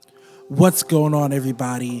What's going on,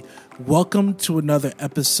 everybody? Welcome to another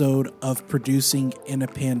episode of Producing in a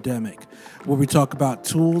Pandemic, where we talk about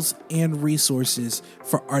tools and resources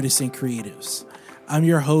for artists and creatives. I'm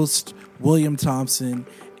your host, William Thompson,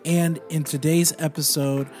 and in today's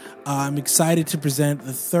episode, I'm excited to present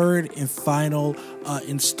the third and final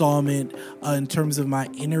installment in terms of my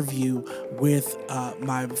interview with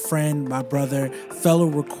my friend, my brother, fellow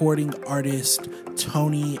recording artist,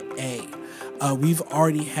 Tony A. We've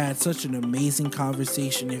already had such an amazing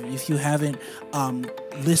conversation. If you haven't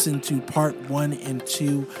listened to part 1 and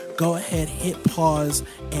 2, go ahead, hit pause,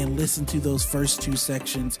 and listen to those first 2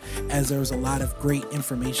 sections, as there was a lot of great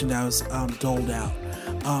information that was doled out.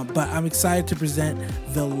 But I'm excited to present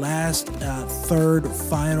the last, third,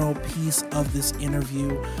 final piece of this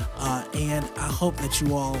interview, and I hope that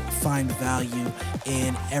you all find value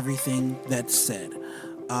in everything that's said.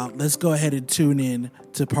 Let's go ahead and tune in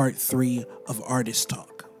to part 3 of Artist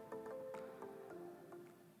Talk.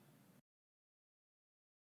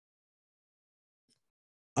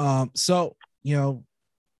 So,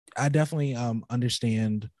 I definitely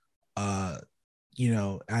understand, I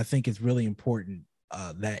think it's really important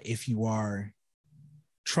that if you are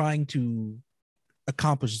trying to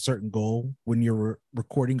accomplish a certain goal when you're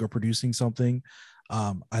recording or producing something,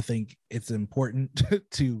 I think it's important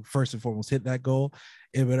to first and foremost hit that goal.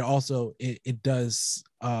 But also it does,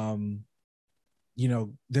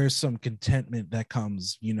 there's some contentment that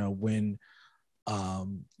comes, when,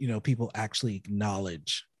 people actually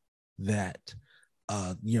acknowledge that,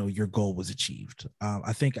 your goal was achieved.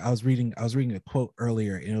 I think I was reading a quote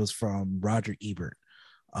earlier, and it was from Roger Ebert.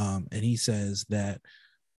 And he says that,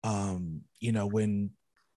 when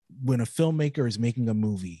a filmmaker is making a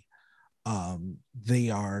movie, they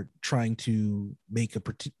are trying to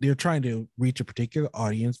they're trying to reach a particular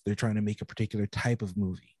audience. They're trying to make a particular type of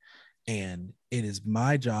movie, and it is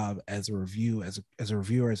my job as a reviewer,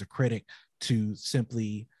 as a critic, to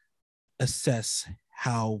simply assess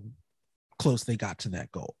how close they got to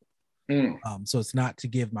that goal. So it's not to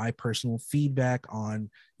give my personal feedback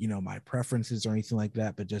on, my preferences or anything like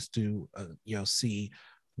that, but just to, see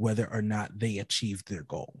whether or not they achieved their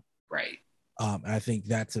goal. Right. And I think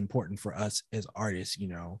that's important for us as artists,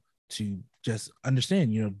 to just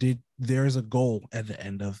understand, there's a goal at the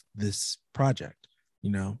end of this project.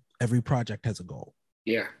 Every project has a goal.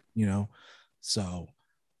 Yeah. So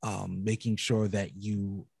making sure that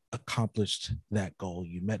you accomplished that goal,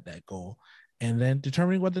 you met that goal, and then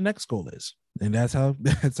determining what the next goal is. And that's how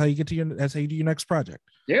you get to that's how you do your next project.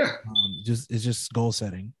 Yeah. It's just goal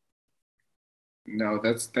setting. No,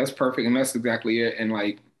 that's perfect. And that's exactly it. And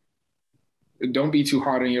like, don't be too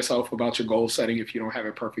hard on yourself about your goal setting if you don't have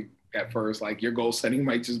it perfect at first. Like, your goal setting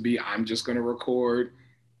might just be, I'm just going to record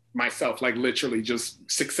myself, like literally just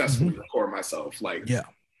successfully record myself. Like, yeah.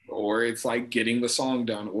 Or it's like getting the song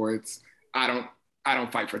done, or it's, I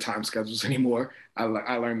don't fight for time schedules anymore. I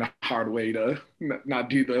learned the hard way to not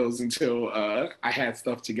do those until I had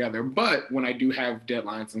stuff together. But when I do have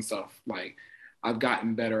deadlines and stuff, like, I've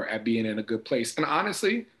gotten better at being in a good place. And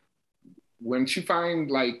honestly, once you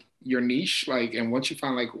find like your niche, like, and once you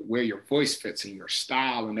find like where your voice fits and your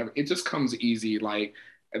style and everything, it just comes easy. Like,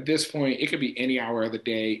 at this point, it could be any hour of the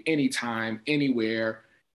day, anytime, anywhere.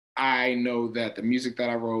 I know that the music that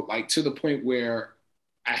I wrote, like, to the point where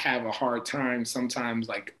I have a hard time sometimes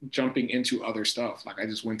like jumping into other stuff. Like, I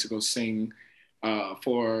just went to go sing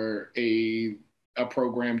for a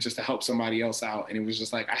program just to help somebody else out, and it was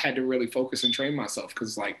just like I had to really focus and train myself,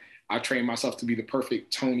 because like I trained myself to be the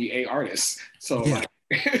perfect Tony A artist. So yeah.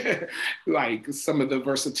 like, like some of the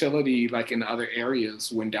versatility like in other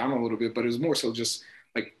areas went down a little bit, but it was more so just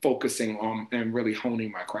like focusing on and really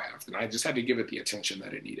honing my craft, and I just had to give it the attention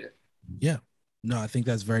that it needed. Yeah. No, I think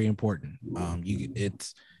that's very important.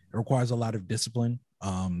 It requires a lot of discipline,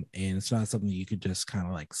 and it's not something you could just kind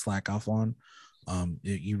of like slack off on.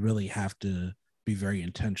 You really have to be very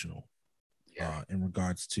intentional in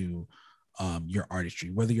regards to your artistry.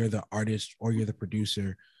 Whether you're the artist or you're the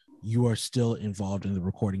producer, you are still involved in the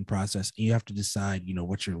recording process, and you have to decide,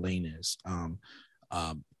 what your lane is.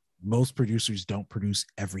 Most producers don't produce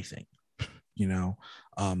everything.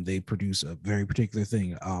 They produce a very particular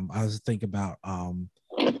thing. I was thinking about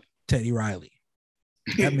Teddy Riley.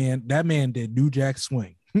 That man did New Jack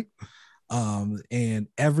Swing. And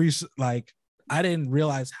I didn't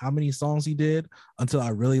realize how many songs he did until I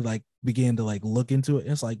really like began to like look into it.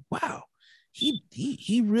 And it's like, wow,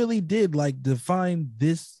 he really did like define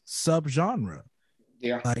this subgenre.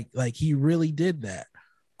 Yeah. Like he really did that.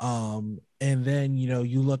 And then,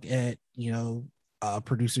 you look at,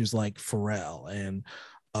 producers like Pharrell and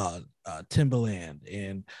Timbaland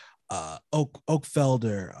and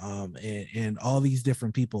Oakfelder, and all these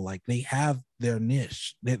different people, like they have their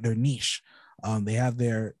niche, their niche. They have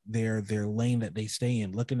their lane that they stay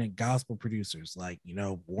in. Looking at gospel producers like,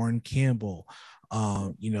 Warren Campbell,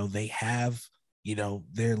 they have,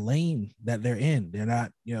 their lane that they're in. They're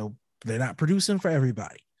not producing for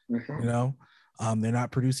everybody. They're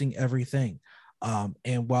not producing everything.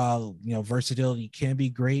 And while, versatility can be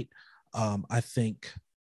great, I think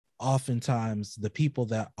oftentimes the people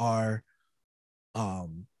that are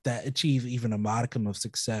that achieve even a modicum of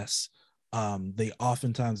success, they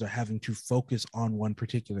oftentimes are having to focus on one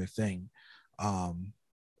particular thing,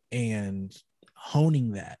 and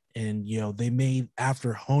honing that. And they may,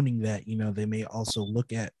 after honing that, they may also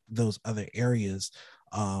look at those other areas.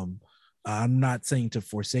 I'm not saying to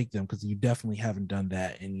forsake them, because you definitely haven't done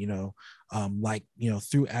that. And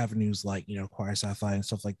through avenues like choir sci-fi and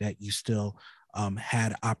stuff like that, you still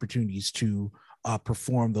had opportunities to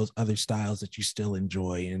perform those other styles that you still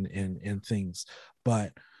enjoy, and things.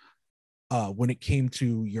 But when it came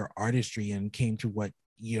to your artistry and came to what,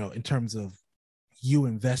 in terms of you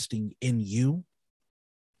investing in you,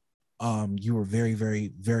 you were very,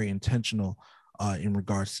 very, very intentional in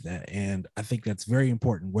regards to that. And I think that's very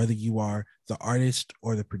important, whether you are the artist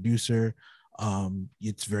or the producer.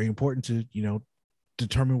 It's very important to,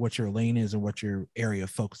 determine what your lane is and what your area of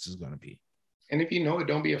focus is going to be. And if you know it,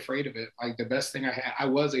 don't be afraid of it. Like, the best thing I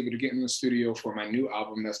was able to get in the studio for my new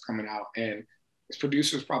album that's coming out. And this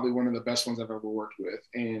producer is probably one of the best ones I've ever worked with.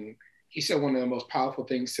 And he said one of the most powerful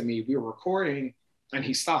things to me. We were recording and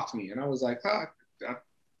he stopped me. And I was like, I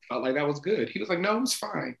felt like that was good. He was like, no, it's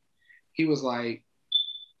fine. He was like,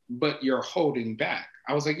 but you're holding back.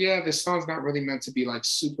 I was like, yeah, this song's not really meant to be like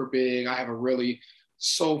super big. I have a really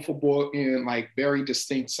soulful boy in like very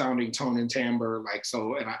distinct sounding tone and timbre, like,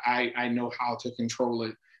 so, and I know how to control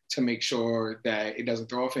it to make sure that it doesn't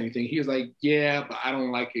throw off anything. He was like, yeah, but I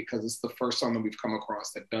don't like it because it's the first song that we've come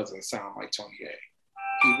across that doesn't sound like Tony A.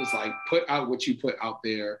 He was like, put out what you put out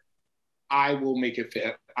there. I will make it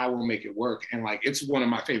fit. I will make it work. And like, it's one of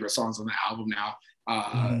my favorite songs on the album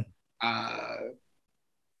now.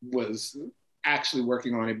 Was actually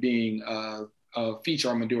working on it being a feature.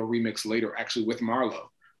 I'm gonna do a remix later, actually, with Marlo,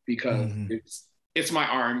 because it's my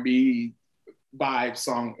R&B vibe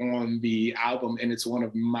song on the album, and it's one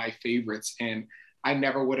of my favorites. And I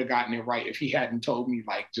never would have gotten it right if he hadn't told me,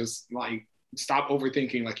 like, just like, stop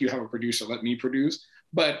overthinking. Like, you have a producer, let me produce.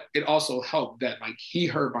 But it also helped that like he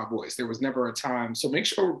heard my voice. There was never a time. So make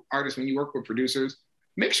sure, artists, when you work with producers,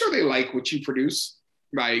 make sure they like what you produce.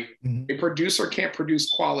 Like, a producer can't produce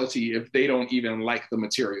quality if they don't even like the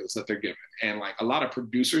materials that they're given. And like, a lot of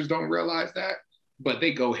producers don't realize that, but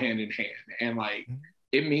they go hand in hand. And like,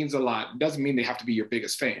 it means a lot. It doesn't mean they have to be your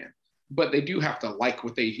biggest fan, but they do have to like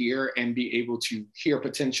what they hear and be able to hear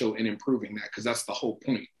potential in improving that, because that's the whole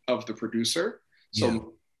point of the producer.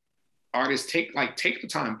 So artists, take the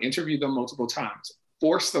time, interview them multiple times,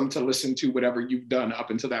 force them to listen to whatever you've done up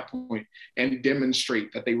until that point, and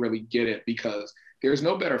demonstrate that they really get it, because there's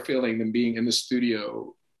no better feeling than being in the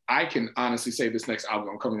studio. I can honestly say this next album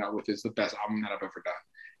I'm coming out with is the best album that I've ever done.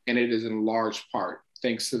 And it is in large part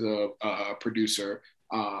thanks to the producer.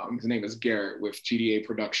 His name is Garrett with GDA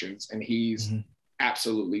Productions, and he's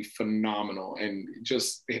absolutely phenomenal. And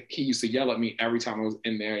just, he used to yell at me every time I was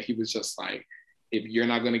in there. He was just like, if you're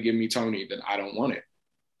not going to give me Tony, then I don't want it.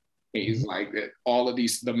 And he's like, that all of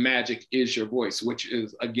these, the magic is your voice, which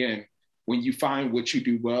is, again, when you find what you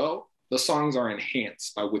do well, the songs are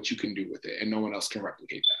enhanced by what you can do with it, and no one else can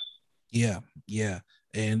replicate that. Yeah.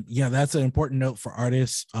 And that's an important note for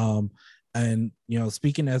artists. And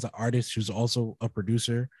speaking as an artist who's also a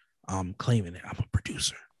producer, claiming it, I'm a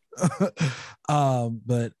producer.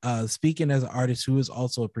 But speaking as an artist who is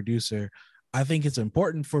also a producer, I think it's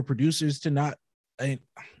important for producers to not,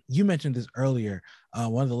 you mentioned this earlier,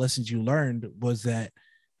 one of the lessons you learned was that,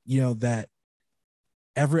 that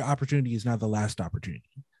every opportunity is not the last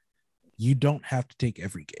opportunity. You don't have to take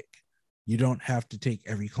every gig. You don't have to take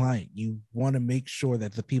every client. You want to make sure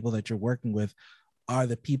that the people that you're working with are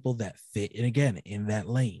the people that fit, and again, in that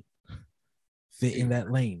lane.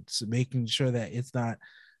 So making sure that it's not,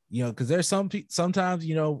 because there's sometimes,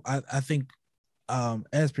 I think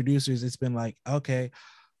as producers, it's been like, okay,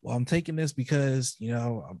 well, I'm taking this because,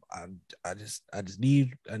 I just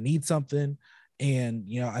need something. And,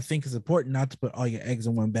 I think it's important not to put all your eggs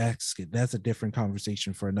in one basket. That's a different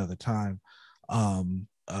conversation for another time.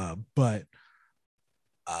 But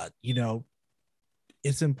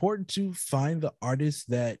it's important to find the artists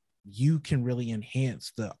that you can really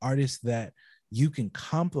enhance, the artists that you can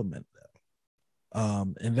complement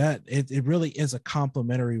them. And that it really is a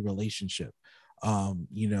complementary relationship.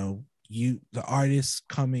 the artists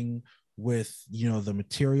coming with, the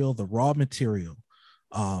material, the raw material,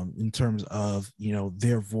 in terms of,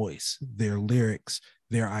 their voice, their lyrics,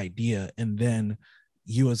 their idea, and then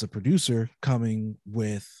you as a producer coming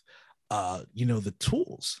with the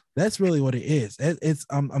tools. That's really what it is. It's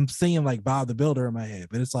I'm saying like Bob the Builder in my head,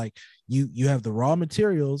 but it's like you have the raw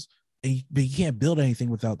materials, but you can't build anything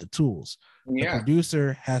without the tools. The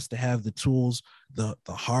producer has to have the tools, the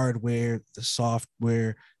hardware, the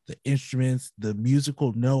software, the instruments, the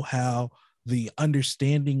musical know-how, the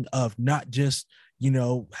understanding of not just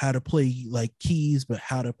how to play like keys, but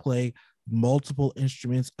how to play multiple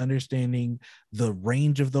instruments, understanding the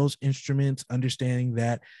range of those instruments, understanding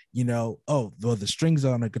that the strings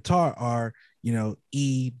on a guitar are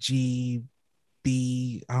E, G,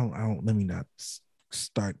 B. I don't let me not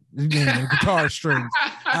start naming guitar strings.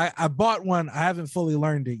 I bought one. I haven't fully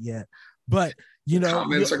learned it yet, but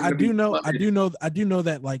I do know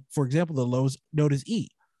that, like, for example, the lowest note is E.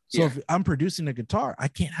 So if I'm producing a guitar, I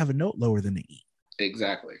can't have a note lower than an E.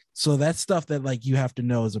 Exactly. So that's stuff that like you have to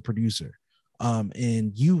know as a producer.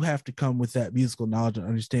 And you have to come with that musical knowledge and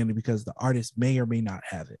understanding, because the artist may or may not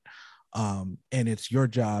have it. And it's your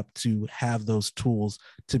job to have those tools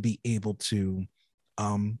to be able to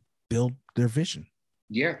build their vision.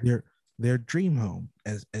 Yeah. Their dream home,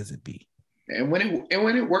 as it be. And when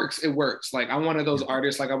it works, it works. Like, I'm one of those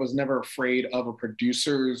artists, like, I was never afraid of a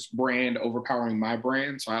producer's brand overpowering my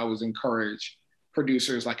brand. So I always encourage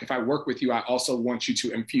producers, like, if I work with you, I also want you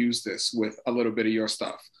to infuse this with a little bit of your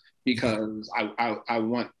stuff, because I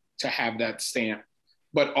want to have that stamp.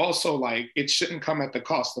 But also, like, it shouldn't come at the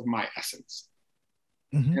cost of my essence.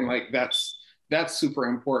 Mm-hmm. And like that's super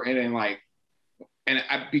important. And like,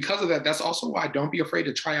 because of that, that's also why don't be afraid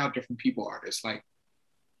to try out different people artists. Like,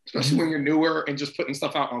 especially when you're newer and just putting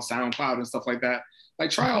stuff out on SoundCloud and stuff like that. Like,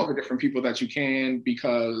 try all the different people that you can,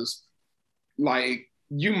 because like,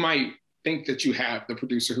 you might think that you have the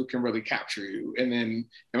producer who can really capture you. And then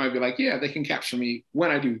it might be like, yeah, they can capture me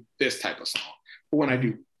when I do this type of song. But when I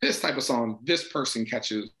do this type of song, this person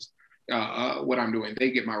catches what I'm doing.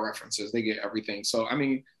 They get my references, they get everything. So, I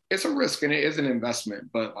mean, it's a risk and it is an investment,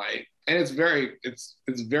 but like, and it's very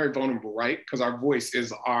vulnerable, right? Because our voice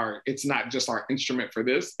is it's not just our instrument for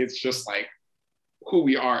this. It's just like who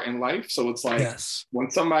we are in life. So it's like, when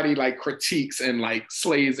somebody like critiques and like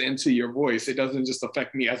slays into your voice, it doesn't just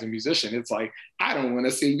affect me as a musician. It's like, I don't want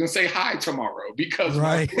to see you say hi tomorrow because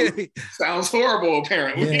my voice sounds horrible,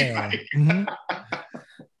 apparently. Yeah.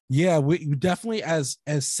 Yeah, we definitely as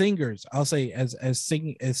singers, I'll say as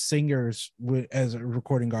singers, as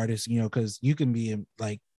recording artists, because you can be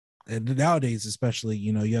like, nowadays especially,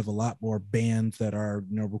 you have a lot more bands that are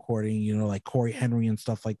recording, like Corey Henry and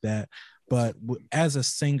stuff like that. But as a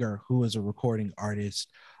singer who is a recording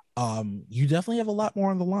artist, you definitely have a lot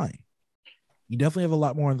more on the line.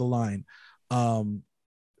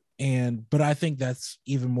 But I think that's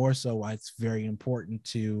even more so why it's very important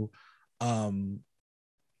to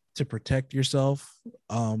protect yourself,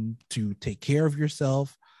 to take care of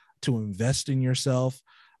yourself, to invest in yourself,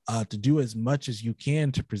 to do as much as you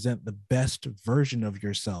can to present the best version of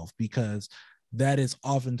yourself, because that is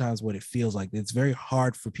oftentimes what it feels like. It's very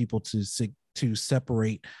hard for people to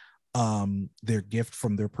separate their gift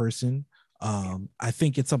from their person. I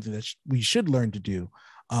think it's something that we should learn to do.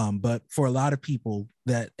 But for a lot of people,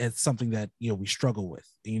 that it's something that we struggle with,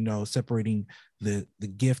 separating the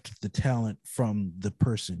gift, the talent from the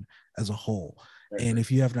person as a whole. Right. And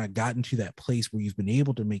if you have not gotten to that place where you've been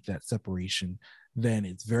able to make that separation, then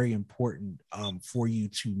it's very important for you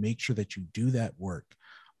to make sure that you do that work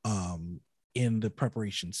in the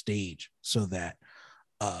preparation stage, so that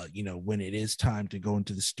when it is time to go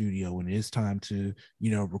into the studio, when it is time to,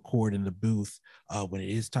 record in the booth, when it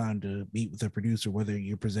is time to meet with a producer, whether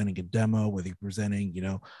you're presenting a demo, whether you're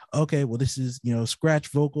presenting, okay, well, this is, scratch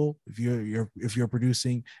vocal. If you're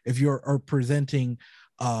producing, if you're presenting,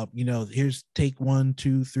 here's take 1,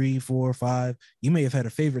 2, 3, 4, 5. You may have had a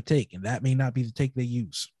favorite take, and that may not be the take they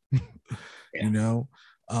use. And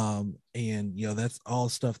that's all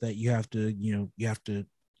stuff that you have to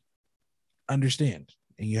understand.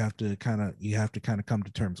 And you have to kind of come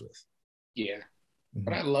to terms with. Yeah. Mm-hmm.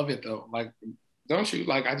 But I love it though. Like, don't you?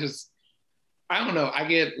 Like, I don't know. I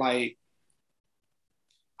get like,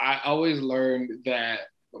 I always learned that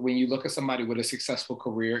when you look at somebody with a successful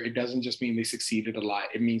career, it doesn't just mean they succeeded a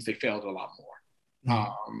lot. It means they failed a lot more.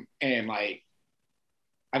 Mm-hmm. And like,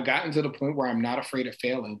 I've gotten to the point where I'm not afraid of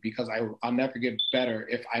failing, because I'll never get better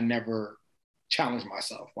if I never challenge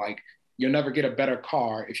myself. Like, you'll never get a better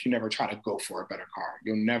car if you never try to go for a better car.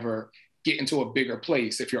 You'll never get into a bigger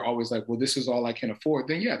place, if you're always like, well, this is all I can afford,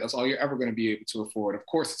 then yeah, that's all you're ever going to be able to afford. Of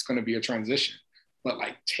course, it's going to be a transition, but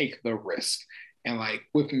like take the risk. And like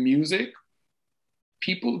with music,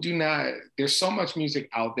 people do not, there's so much music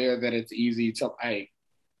out there that it's easy to like,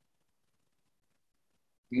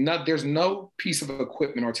 there's no piece of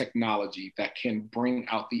equipment or technology that can bring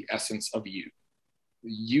out the essence of you.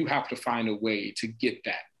 You have to find a way to get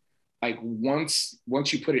that. Like once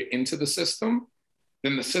you put it into the system,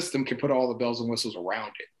 then the system can put all the bells and whistles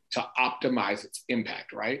around it to optimize its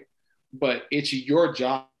impact, right? But it's your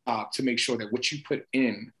job to make sure that what you put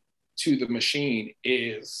in to the machine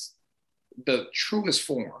is the truest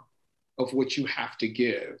form of what you have to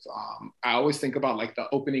give. I always think about like the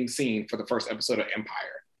opening scene for the first episode of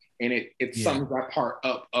Empire, and it sums that part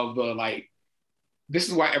up of the like, this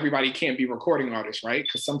is why everybody can't be recording artists, right?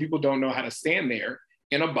 Because some people don't know how to stand there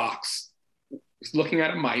in a box, looking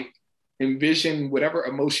at a mic, envision whatever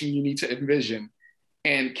emotion you need to envision,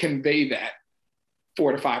 and convey that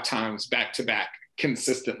 4 to 5 times back to back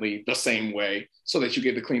consistently the same way, so that you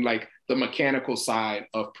get the clean, like the mechanical side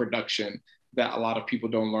of production that a lot of people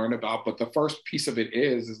don't learn about. But the first piece of it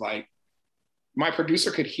is like, my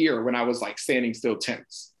producer could hear when I was like standing still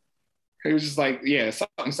tense. It was just like, yeah,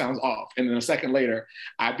 something sounds off. And then a second later,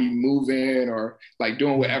 I'd be moving or like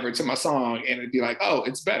doing whatever to my song, and it'd be like, oh,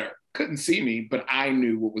 it's better. Couldn't see me, but I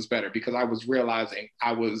knew what was better because I was realizing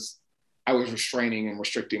I was restraining and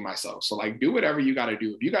restricting myself. So like, do whatever you got to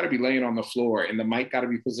do. If you got to be laying on the floor and the mic got to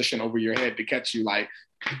be positioned over your head to catch you, like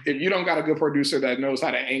if you don't got a good producer that knows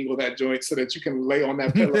how to angle that joint so that you can lay on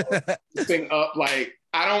that pillow, sing up, like,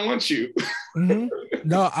 I don't want you.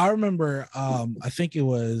 No, I remember, I think it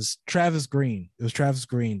was Travis Green. It was Travis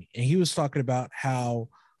Green. And he was talking about how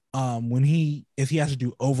if he has to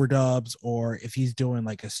do overdubs, or if he's doing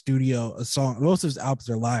like a song, most of his albums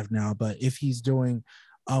are live now, but if he's doing,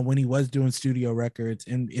 when he was doing studio records,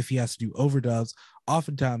 and if he has to do overdubs,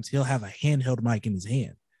 oftentimes he'll have a handheld mic in his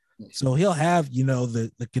hand. So he'll have,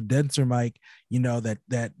 the condenser mic, that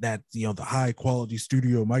the high quality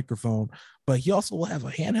studio microphone, but he also will have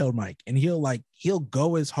a handheld mic, and he'll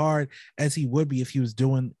go as hard as he would be if he was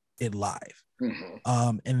doing it live.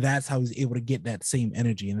 And that's how he's able to get that same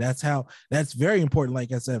energy. And that's very important.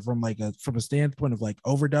 Like I said, from a standpoint of like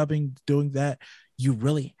overdubbing, doing that, you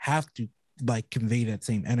really have to like convey that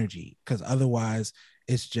same energy, because otherwise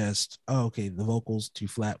it's just, oh, okay, the vocal's too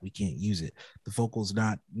flat, we can't use it. The vocal's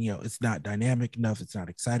not, it's not dynamic enough, it's not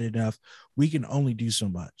excited enough. We can only do so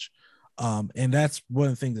much. And that's one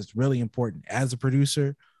of the things that's really important as a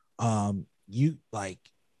producer. You like,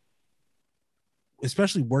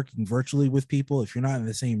 especially working virtually with people, if you're not in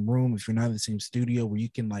the same room, if you're not in the same studio where you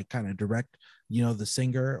can like kind of direct, the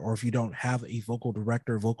singer, or if you don't have a vocal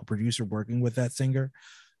director, vocal producer working with that singer,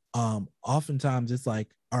 oftentimes it's like,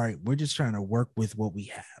 all right, we're just trying to work with what we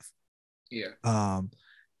have. Yeah.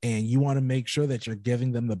 And you want to make sure that you're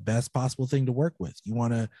giving them the best possible thing to work with. You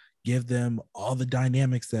want to give them all the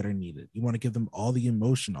dynamics that are needed. You want to give them all the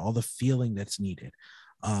emotion, all the feeling that's needed.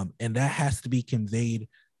 And that has to be conveyed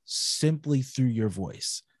simply through your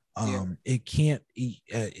voice. It can't,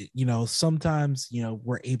 sometimes,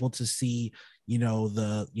 we're able to see,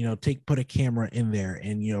 put a camera in there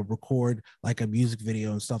and, record like a music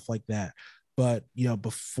video and stuff like that. But, even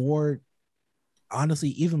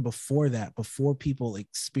before that, before people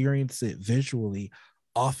experience it visually,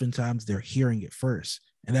 oftentimes they're hearing it first.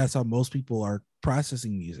 And that's how most people are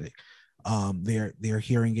processing music. They're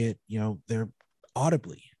hearing it, they're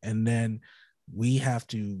audibly. And then we have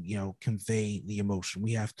to, convey the emotion.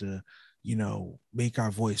 We have to, make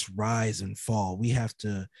our voice rise and fall. We have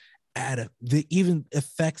to add even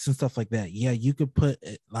effects and stuff like that. Yeah, you could put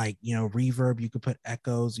like, reverb, you could put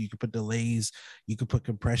echoes, you could put delays, you could put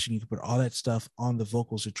compression, you could put all that stuff on the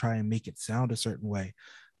vocals to try and make it sound a certain way.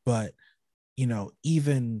 But,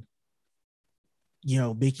 even,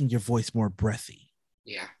 making your voice more breathy.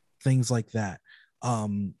 Yeah. Things like that.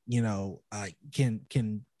 Can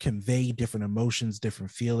convey different emotions,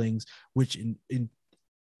 different feelings, which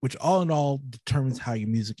all in all determines how your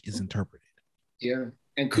music is interpreted. Yeah.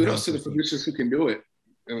 And kudos to the producers who can do it.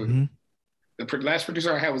 The last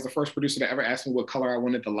producer I had was the first producer to ever ask me what color I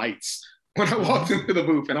wanted the lights when I walked into the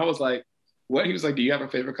booth. And I was like, what? He was like, do you have a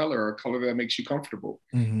favorite color or a color that makes you comfortable?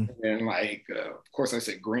 And like, of course I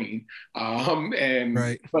said green.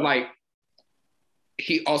 Right. But like,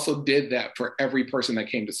 he also did that for every person that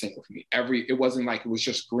came to sing with me. It wasn't like it was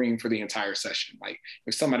just green for the entire session. Like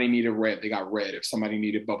if somebody needed red, they got red. If somebody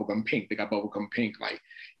needed bubblegum pink, they got bubblegum pink. Like,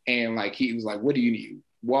 and like, he was like, what do you need?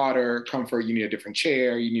 Water, comfort, you need a different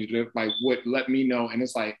chair. You need to like, what, let me know. And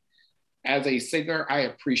it's like, as a singer, I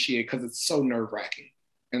appreciate, because it's so nerve wracking.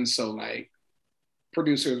 And so like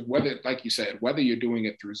producers, whether, like you said, whether you're doing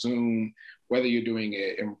it through Zoom, whether you're doing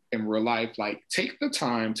it in real life, like take the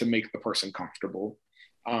time to make the person comfortable.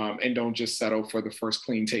 And don't just settle for the first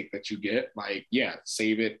clean take that you get. Like, yeah,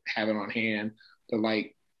 save it, have it on hand, but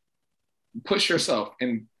like push yourself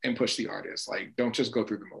and push the artist. Like, don't just go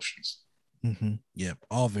through the motions. Mm-hmm. Yep,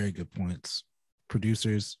 all very good points.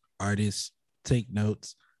 Producers, artists, take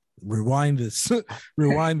notes. Rewind this,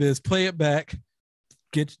 rewind this, play it back.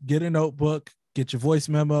 Get a notebook, get your voice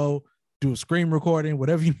memo, do a screen recording,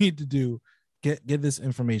 whatever you need to do. Get this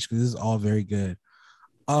information because this is all very good.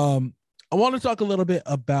 I want to talk a little bit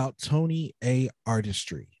about Tony A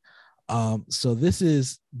Artistry. So this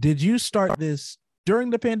is, did you start this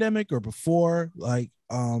during the pandemic or before? Like,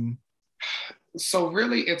 so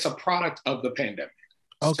really it's a product of the pandemic.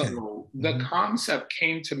 Okay. So the concept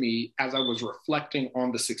came to me as I was reflecting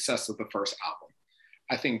on the success of the first album.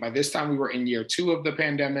 I think by this time we were in year 2 of the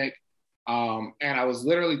pandemic. And I was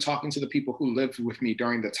literally talking to the people who lived with me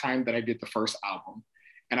during the time that I did the first album.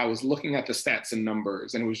 And I was looking at the stats and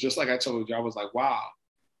numbers. And it was just like I told you, I was like, wow,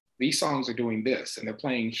 these songs are doing this and they're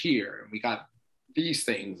playing here. And we got these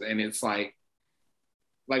things. And it's like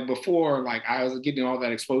before, like I was getting all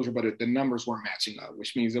that exposure, but the numbers weren't matching up,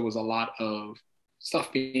 which means there was a lot of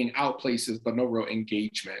stuff being out places, but no real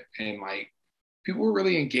engagement. And like people were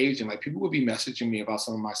really engaging. Like people would be messaging me about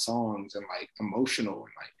some of my songs and like emotional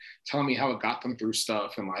and like telling me how it got them through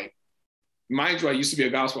stuff. And like, mind you, I used to be a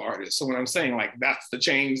gospel artist. So when I'm saying like, that's the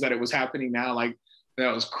change that it was happening now, like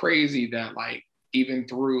that was crazy that like, even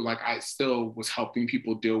through like, I still was helping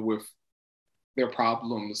people deal with their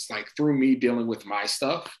problems, like through me dealing with my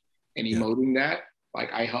stuff and emoting that,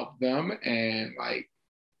 like I helped them. And like,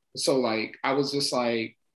 so like, I was just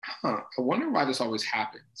like, I wonder why this always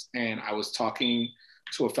happens. And I was talking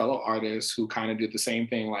to a fellow artist who kind of did the same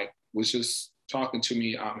thing, like was just talking to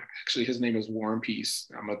me. Actually, his name is War and Peace.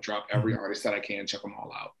 I'm gonna drop every artist that I can, check them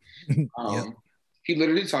all out. He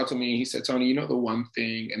literally talked to me. He said, Tony, you know the one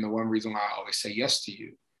thing and the one reason why I always say yes to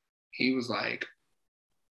you? He was like,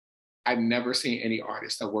 I've never seen any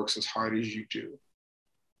artist that works as hard as you do.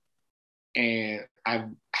 And I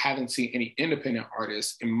haven't seen any independent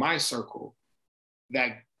artists in my circle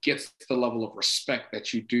that gets the level of respect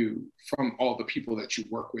that you do from all the people that you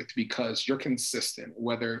work with, because you're consistent,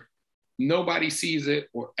 whether nobody sees it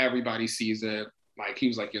or everybody sees it. Like he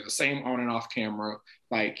was like, you're the same on and off camera.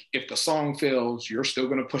 Like if the song fails, you're still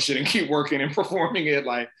gonna push it and keep working and performing it.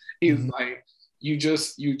 Like he's like, you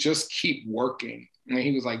just keep working. And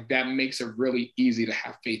he was like, that makes it really easy to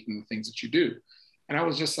have faith in the things that you do. And I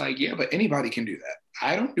was just like, yeah, but anybody can do that.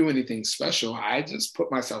 I don't do anything special. I just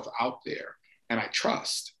put myself out there and I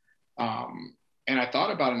trust. And I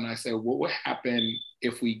thought about it and I said, what would happen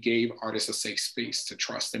if we gave artists a safe space to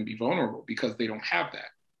trust and be vulnerable, because they don't have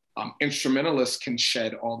that. Instrumentalists can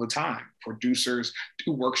shed all the time. Producers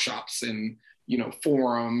do workshops and,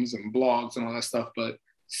 forums and blogs and all that stuff. But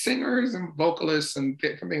singers and vocalists and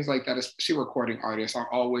different things like that, especially recording artists,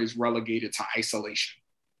 are always relegated to isolation.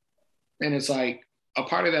 And it's like, a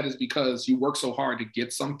part of that is because you work so hard to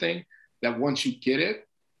get something that once you get it,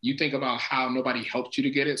 you think about how nobody helped you to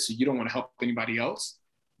get it, so you don't want to help anybody else.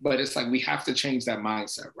 But it's like, we have to change that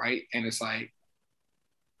mindset, right? And it's like,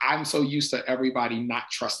 I'm so used to everybody not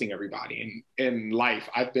trusting everybody. And in life,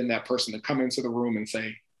 I've been that person to come into the room and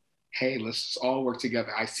say, hey, let's just all work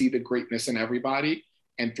together. I see the greatness in everybody.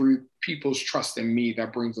 And through people's trust in me,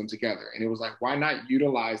 that brings them together. And it was like, why not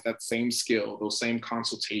utilize that same skill, those same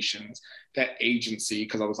consultations, that agency?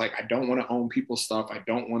 Because I was like, I don't want to own people's stuff. I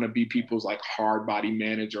don't want to be people's like hard body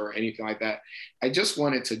manager or anything like that. I just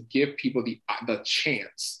wanted to give people the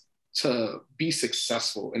chance to be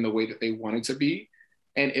successful in the way that they wanted to be.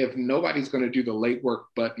 And if nobody's going to do the legwork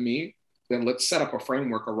but me, then let's set up a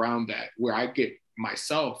framework around that where I get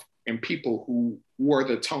myself and people who were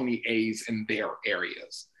the Tony A's in their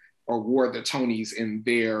areas or were the Tonys in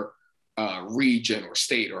their region or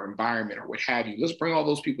state or environment or what have you. Let's bring all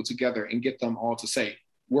those people together and get them all to say,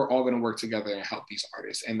 we're all going to work together and help these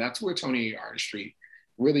artists. And that's where Tony A Artistry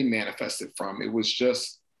really manifested from. It was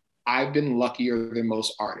just, I've been luckier than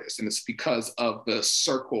most artists. And it's because of the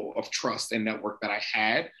circle of trust and network that I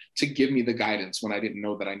had to give me the guidance when I didn't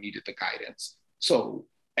know that I needed the guidance. So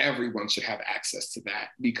everyone should have access to that,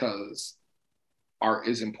 because art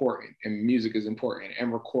is important and music is important,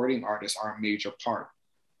 and recording artists are a major part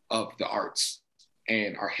of the arts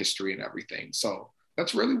and our history and everything. So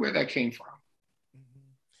that's really where that came from.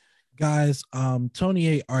 Guys,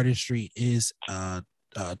 Tony A Artistry is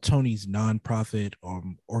Tony's nonprofit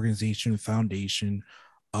organization, foundation,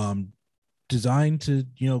 designed to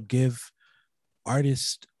give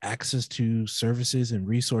artists access to services and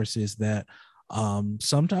resources that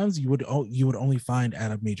sometimes you would only find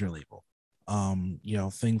at a major label.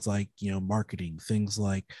 Things like marketing, things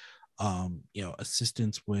like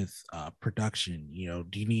assistance with production.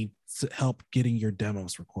 Do you need help getting your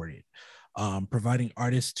demos recorded? Providing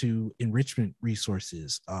artists to enrichment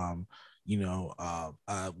resources.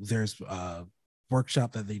 There's a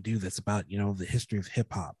workshop that they do that's about the history of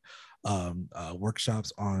hip hop.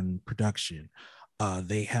 Workshops on production.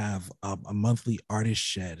 They have a monthly artist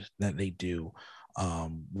shed that they do,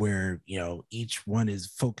 where each one is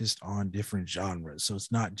focused on different genres. So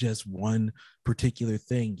it's not just one particular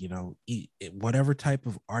thing. Whatever type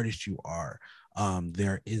of artist you are,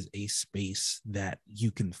 there is a space that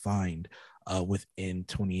you can find within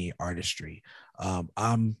 28 Artistry.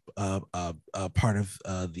 I'm a part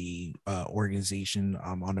of the organization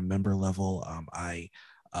on a member level. I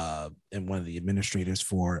am one of the administrators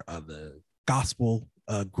for the gospel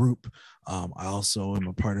group. I also am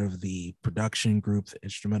a part of the production group, the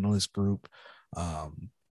instrumentalist group,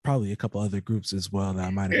 probably a couple other groups as well that I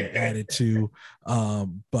might have been added to.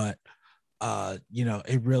 But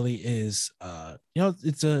it really is,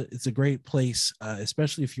 it's a great place,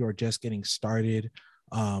 especially if you are just getting started,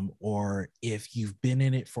 or if you've been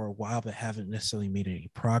in it for a while but haven't necessarily made any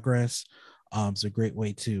progress. It's a great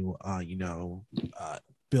way to,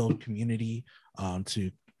 build community,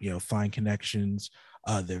 to find connections.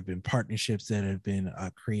 There have been partnerships that have been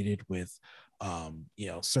created with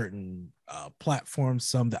certain platforms,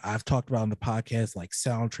 some that I've talked about on the podcast, like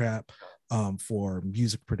Soundtrap, for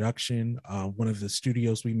music production. One of the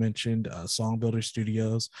studios we mentioned, Song Builder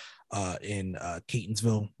Studios, in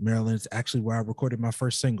Catonsville, Maryland. It's actually where I recorded my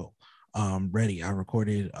first single, Ready. I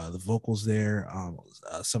recorded the vocals there,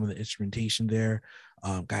 some of the instrumentation there,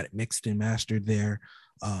 got it mixed and mastered there.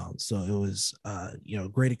 So it was, a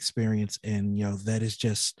great experience. And, that is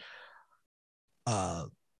just, I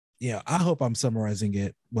hope I'm summarizing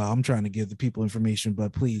it. Well, I'm trying to give the people information,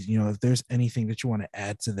 but please, if there's anything that you want to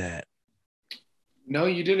add to that. No,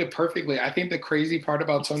 you did it perfectly. I think the crazy part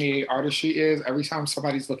about 28 Artistry is every time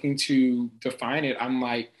somebody's looking to define it, I'm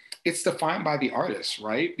like, it's defined by the artist,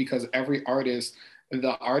 right? Because every artist,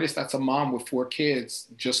 the artist that's a mom with 4 kids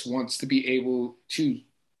just wants to be able to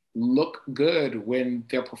look good when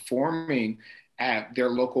they're performing at their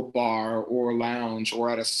local bar or lounge or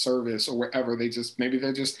at a service or wherever. Maybe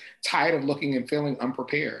they're just tired of looking and feeling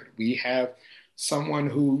unprepared. We have someone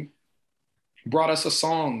who brought us a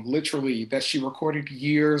song literally that she recorded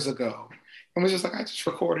years ago and was just like, I just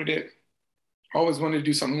recorded it. Always wanted to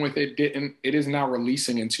do something with it. Didn't. It is now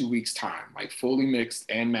releasing in 2 weeks' time, like fully mixed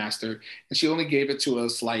and mastered. And she only gave it to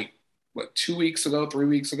us like, what, 2 weeks ago, 3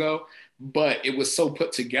 weeks ago. But it was so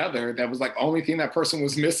put together that was like only thing that person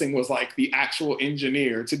was missing was like the actual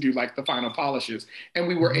engineer to do like the final polishes. And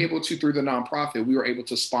we were able to, through the nonprofit, we were able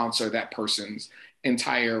to sponsor that person's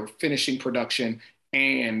entire finishing production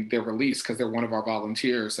and their release because they're one of our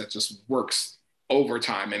volunteers that just works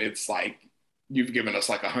overtime. And it's like, you've given us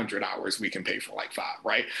like 100 hours, we can pay for like 5,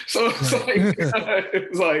 right? So it's Right. like,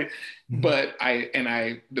 it's like, but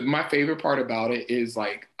my favorite part about it is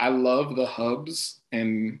like, I love the hubs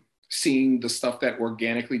and seeing the stuff that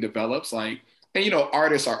organically develops. Like, and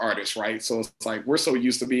artists are artists, right? So it's like, we're so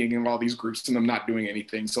used to being in all these groups and them not doing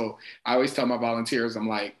anything. So I always tell my volunteers, I'm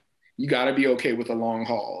like, you got to be okay with the long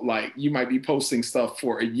haul. Like, you might be posting stuff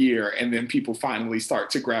for a year and then people finally start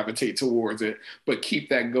to gravitate towards it, but keep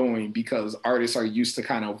that going because artists are used to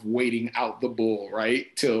kind of waiting out the bull, right?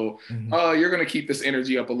 Till, you're going to keep this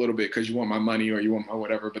energy up a little bit because you want my money or you want my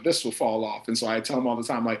whatever, but this will fall off. And so I tell them all the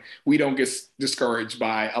time, like, we don't get discouraged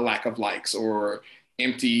by a lack of likes or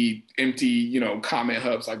empty, comment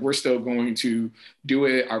hubs. Like, we're still going to do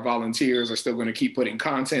it. Our volunteers are still going to keep putting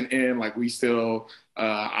content in. Like, we still,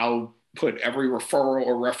 I'll put every referral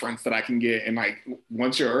or reference that I can get. And like,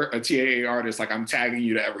 once you're a TAA artist, like, I'm tagging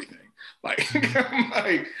you to everything. Like,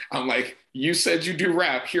 I'm like, you said you do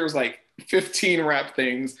rap. Here's like 15 rap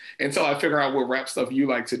things until I figure out what rap stuff you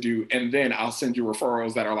like to do. And then I'll send you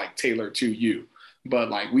referrals that are like tailored to you. But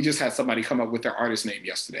like, we just had somebody come up with their artist name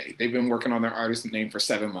yesterday. They've been working on their artist name for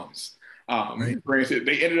 7 months. Right. Granted,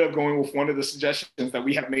 they ended up going with one of the suggestions that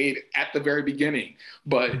we had made at the very beginning,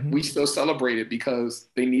 but we still celebrated because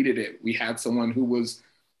they needed it. We had someone who was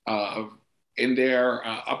in their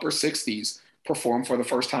upper 60s perform for the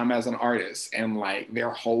first time as an artist, and like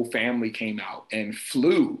their whole family came out and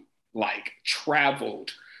flew, like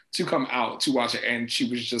traveled to come out to watch it. And she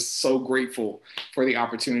was just so grateful for the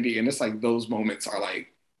opportunity. And it's like, those moments are like,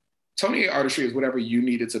 28 Artistry is whatever you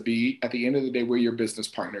need it to be. At the end of the day, we're your business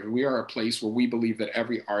partner. We are a place where we believe that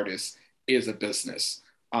every artist is a business.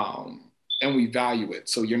 and we value it.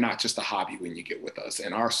 So you're not just a hobby when you get with us.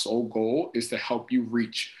 And our sole goal is to help you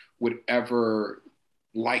reach whatever,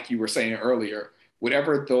 like you were saying earlier,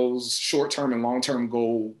 whatever those short-term and long-term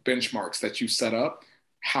goal benchmarks that you set up,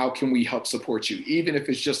 how can we help support you? Even if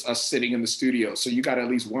it's just us sitting in the studio. So you got at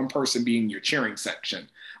least one person being your cheering section.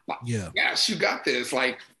 Like, Yeah. yes, you got this.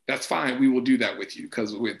 Like, that's fine. We will do that with you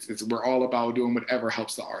because we're all about doing whatever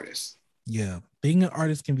helps the artist. Yeah. Being an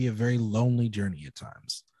artist can be a very lonely journey at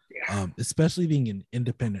times. Yeah. Especially being an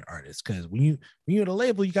independent artist, because when you're at a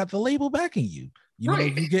label, you got the label backing you. You know,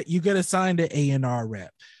 Right. you get assigned an A&R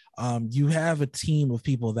rep. You have a team of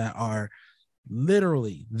people that are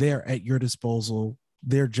literally there at your disposal.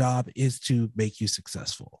 Their job is to make you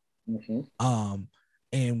successful. Mm-hmm.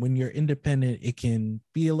 And when you're independent, it can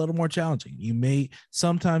be a little more challenging.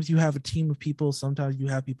 Sometimes you have a team of people, sometimes you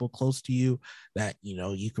have people close to you that, you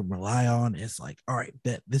know, you can rely on. It's like, all right,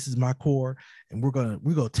 bet this is my core and we're going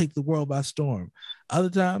to take the world by storm. Other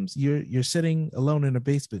times you're sitting alone in a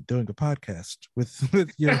basement doing a podcast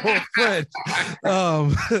with your whole friends.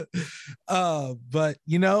 But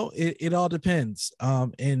you know, it all depends.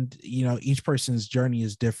 And you know, each person's journey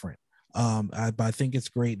is different. But I think it's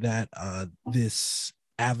great that this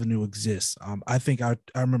avenue exists. I think I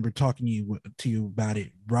remember talking to you about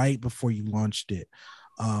it right before you launched it.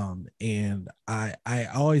 And I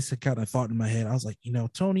always kind of thought in my head, I was like, you know,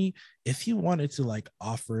 Tony, if he wanted to like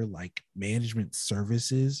offer like management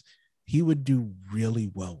services, he would do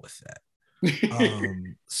really well with that.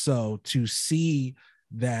 So to see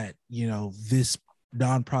that, you know, this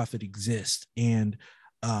nonprofit exists and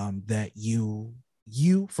that you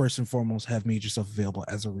first and foremost have made yourself available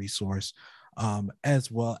as a resource,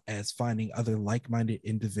 as well as finding other like-minded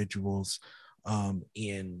individuals,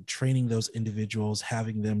 in training those individuals,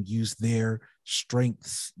 having them use their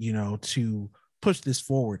strengths, you know, to push this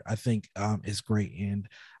forward, I think is great. And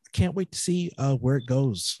I can't wait to see where it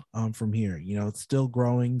goes from here. You know, it's still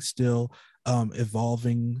growing, still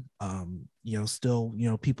evolving, you know, still, you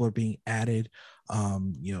know, people are being added,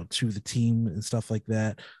 you know, to the team and stuff like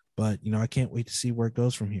that. But, you know, I can't wait to see where it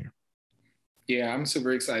goes from here. Yeah, I'm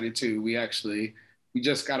super excited too. We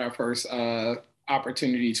just got our first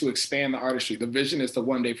opportunity to expand the artistry. The vision is to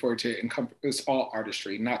one day for it to encompass all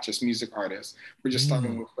artistry, not just music artists. We're just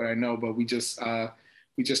starting with what I know, but we just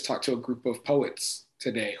talked to a group of poets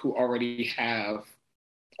today who already have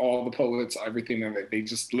all the poets, everything that they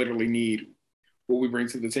just literally need what we bring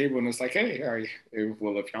to the table. And it's like, hey, all right,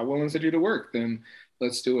 well, if y'all willing to do the work, then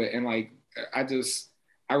let's do it. And like,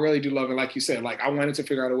 I really do love it. Like you said, like I wanted to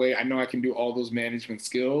figure out a way. I know I can do all those management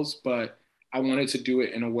skills, but I wanted to do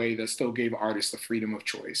it in a way that still gave artists the freedom of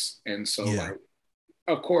choice. And so, Yeah. like,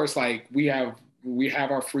 of course, like we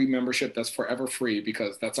have our free membership that's forever free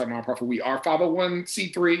because that's our nonprofit. We are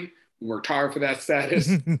 501c3. We worked hard for that status.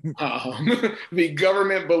 The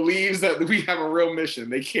government believes that we have a real mission.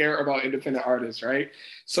 They care about independent artists, right?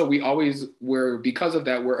 So because of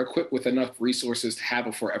that, we're equipped with enough resources to have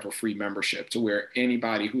a forever free membership to where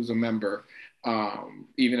anybody who's a member,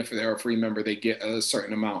 even if they're a free member, they get a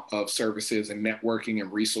certain amount of services and networking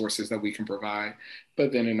and resources that we can provide.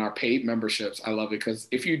 But then in our paid memberships, I love it because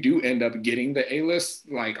if you do end up getting the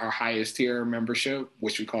A-list, like our highest tier membership,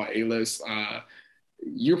 which we call A-list,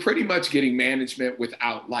 you're pretty much getting management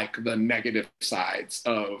without like the negative sides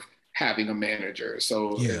of having a manager.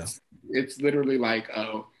 So Yeah. it's literally like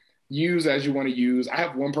use as you want to use. I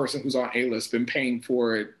have one person who's on A-list, been paying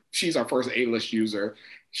for it. She's our first A-list user.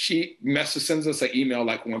 She sends us an email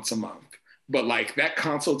like once a month. But like that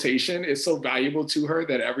consultation is so valuable to her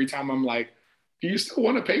that every time I'm like, do you still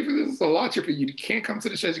want to pay for this? It's a lot cheaper. You can't come to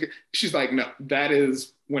the show. She's like, no, that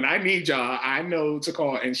is when I need y'all, I know to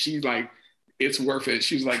call. And she's like, it's worth it.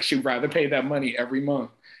 She's like, she'd rather pay that money every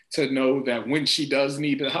month to know that when she does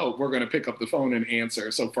need the help, we're going to pick up the phone and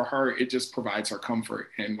answer. So for her, it just provides her comfort.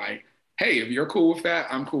 And like, hey, if you're cool with that,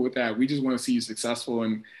 I'm cool with that. We just want to see you successful.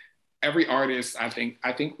 And every artist, I think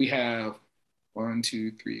we have 5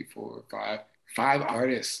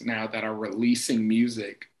 artists now that are releasing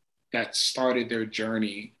music that started their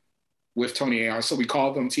journey with Tony AR. So we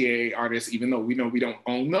call them TAA artists, even though we know we don't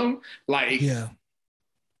own them. Like, Yeah.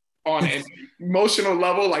 On an emotional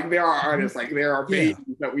level, like there are artists, like there are babies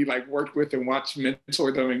that we like worked with and watched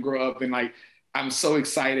mentor them and grow up. And like, I'm so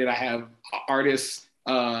excited. I have artists,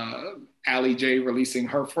 Ali J releasing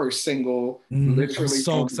her first single, literally. I'm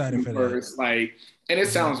so excited for that. Like, and it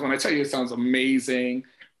sounds, when I tell you, it sounds amazing.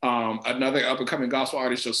 Another up and coming gospel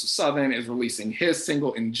artist, Joseph Southern, is releasing his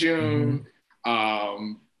single in June.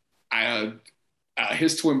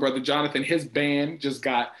 His twin brother Jonathan, his band just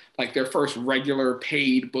got like their first regular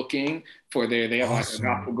paid booking for they have like a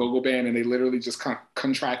gospel go-go band, and they literally just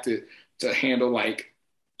contracted to handle like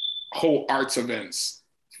whole arts events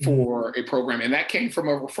Mhm. for a program. And that came from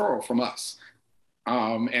a referral from us.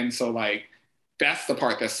 And so like that's the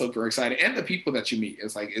part that's super exciting. And the people that you meet,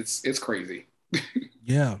 it's like it's crazy.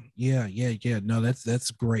 Yeah. No,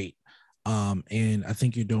 that's great. And I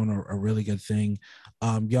think you're doing a really good thing.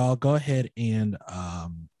 Y'all go ahead and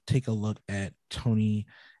take a look at Tony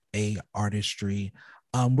A Artistry.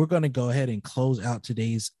 We're going to go ahead and close out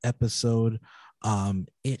today's episode.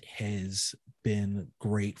 It has been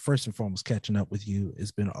great. First and foremost, catching up with you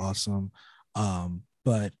has been awesome.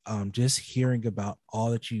 But just hearing about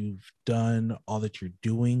all that you've done, all that you're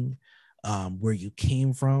doing, where you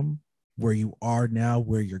came from, where you are now,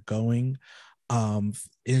 where you're going.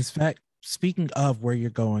 In fact, speaking of where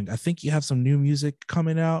you're going, I think you have some new music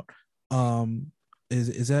coming out.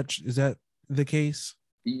 Is that the case?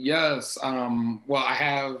 Yes. Well, I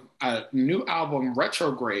have a new album,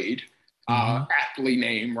 Retrograde, Mm-hmm. aptly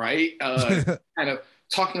named, right? Kind of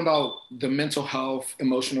talking about the mental health,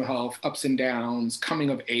 emotional health, ups and downs, coming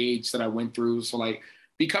of age that I went through. So, like,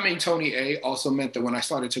 becoming Tony A also meant that when I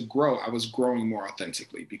started to grow, I was growing more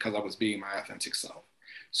authentically because I was being my authentic self.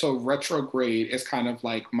 So, Retrograde is kind of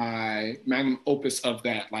like my magnum opus of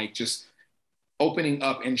that, like, just opening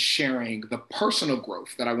up and sharing the personal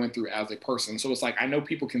growth that I went through as a person. So it's like, I know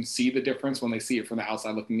people can see the difference when they see it from the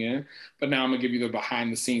outside looking in, but now I'm gonna give you the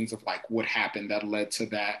behind the scenes of like what happened that led to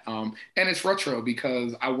that. And it's retro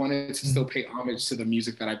because I wanted to still pay homage to the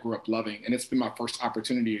music that I grew up loving. And it's been my first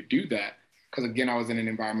opportunity to do that. Because again, I was in an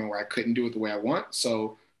environment where I couldn't do it the way I want.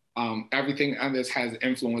 So everything on this has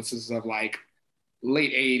influences of like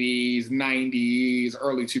late 80s, 90s,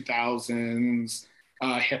 early 2000s,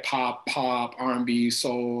 hip hop, pop, R&B,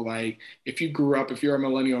 soul. Like if you're a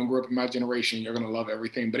millennial and grew up in my generation, you're going to love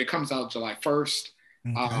everything. But it comes out July 1st.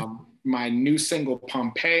 Okay. My new single,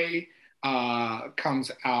 Pompeii, comes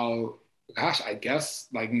out, gosh, I guess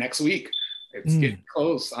like next week. It's getting Mm,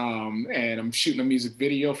 close. And I'm shooting a music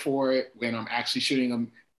video for it. And I'm actually shooting a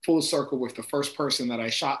full circle with the first person that I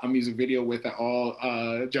shot a music video with at all,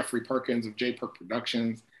 Jeffrey Perkins of J Perk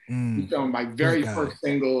Productions. He filmed my great very guy. first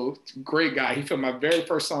single. Great guy. He filmed my very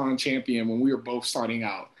first song, Champion, when we were both starting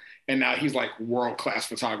out. And now he's like world class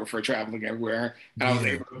photographer traveling everywhere. And I was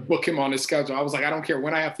Yeah. able to book him on his schedule. I was like, I don't care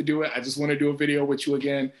when I have to do it. I just want to do a video with you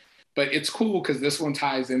again. But it's cool because this one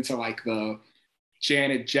ties into like the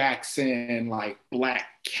Janet Jackson, like Black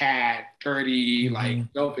Cat, Dirty, like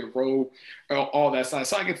Mm-hmm. Velvet Rope, all that stuff.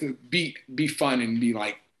 So I get to be fun and be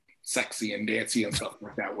like sexy and dancy and stuff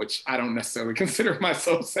like that, which I don't necessarily consider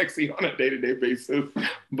myself sexy on a day-to-day basis,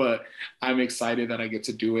 but I'm excited that I get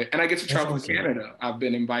to do it. And I get to That's travel to awesome. Canada. I've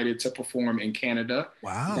been invited to perform in Canada. I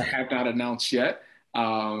Wow. have not announced yet,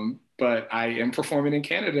 but I am performing in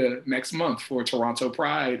Canada next month for Toronto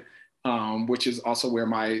Pride, which is also where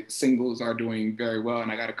my singles are doing very well.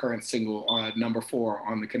 And I got a current single on #4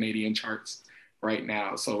 on the Canadian charts right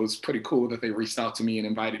now. So it was pretty cool that they reached out to me and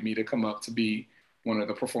invited me to come up to be one of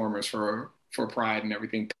the performers for Pride and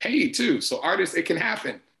everything. Paid too. So artists, it can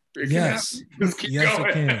happen. It can Yes. happen. Just keep Yes,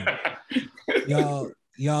 it going. can.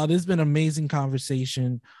 Y'all, this has been an amazing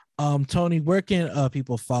conversation. Tony, where can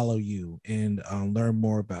people follow you and learn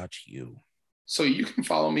more about you? So you can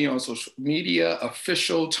follow me on social media,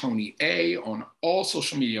 official Tony A on all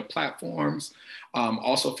social media platforms.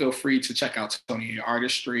 Also, feel free to check out Tony A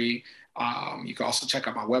Artistry. You can also check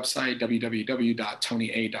out my website,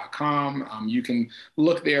 www.tonyaa.com. You can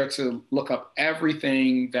look there to look up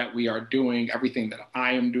everything that we are doing, everything that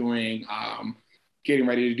I am doing. Getting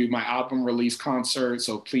ready to do my album release concert.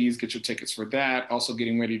 So please get your tickets for that. Also,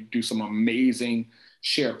 getting ready to do some amazing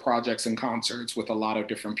shared projects and concerts with a lot of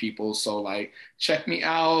different people. So, like, check me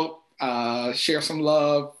out, share some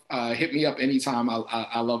love, hit me up anytime.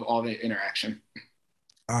 I love all the interaction.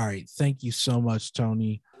 All right. Thank you so much,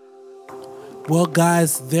 Tony. Well,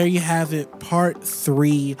 guys, there you have it. Part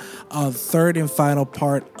 3, third and final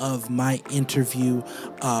part of my interview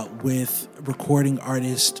with recording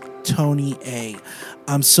artist Tony A.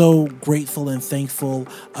 I'm so grateful and thankful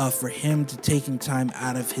for him to taking time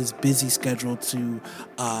out of his busy schedule to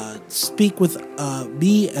speak with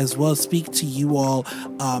me as well as speak to you all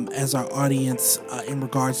as our audience in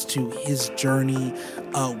regards to his journey,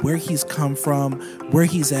 where he's come from, where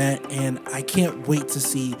he's at, and I can't wait to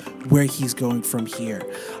see where he's going from here.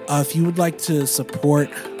 If you would like to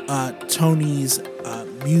support Tony's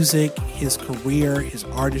music, his career, his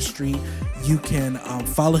artistry, you can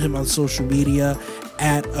follow him on social media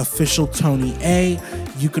at official Tony A.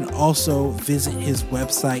 You can also visit his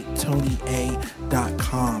website,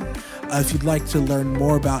 tonyaa.com. If you'd like to learn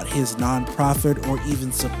more about his nonprofit or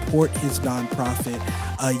even support his nonprofit,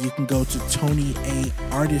 you can go to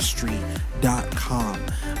TonyAArtistry.com.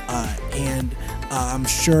 And I'm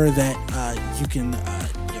sure that you can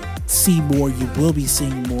see more. You will be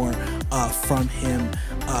seeing more from him.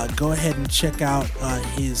 Go ahead and check out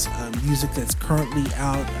his music that's currently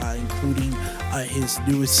out, including his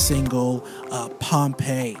newest single,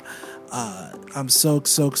 Pompeii. I'm so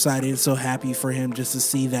excited and so happy for him just to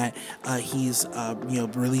see that he's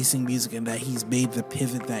releasing music and that he's made the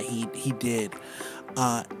pivot that he did.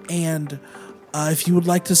 And if you would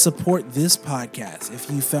like to support this podcast, if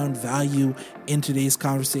you found value in today's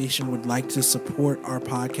conversation, would like to support our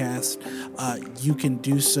podcast, you can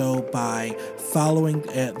do so by following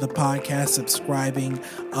the podcast, subscribing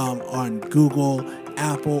on Google,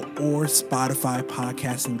 Apple, or Spotify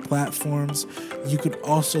podcasting platforms. You could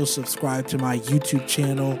also subscribe to my YouTube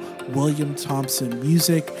channel, William Thompson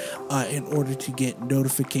Music, in order to get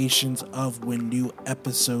notifications of when new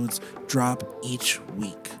episodes drop each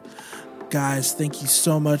week. Guys, thank you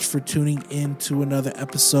so much for tuning in to another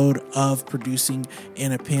episode of Producing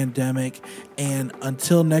in a Pandemic. And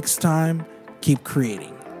until next time, keep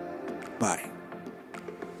creating. Bye.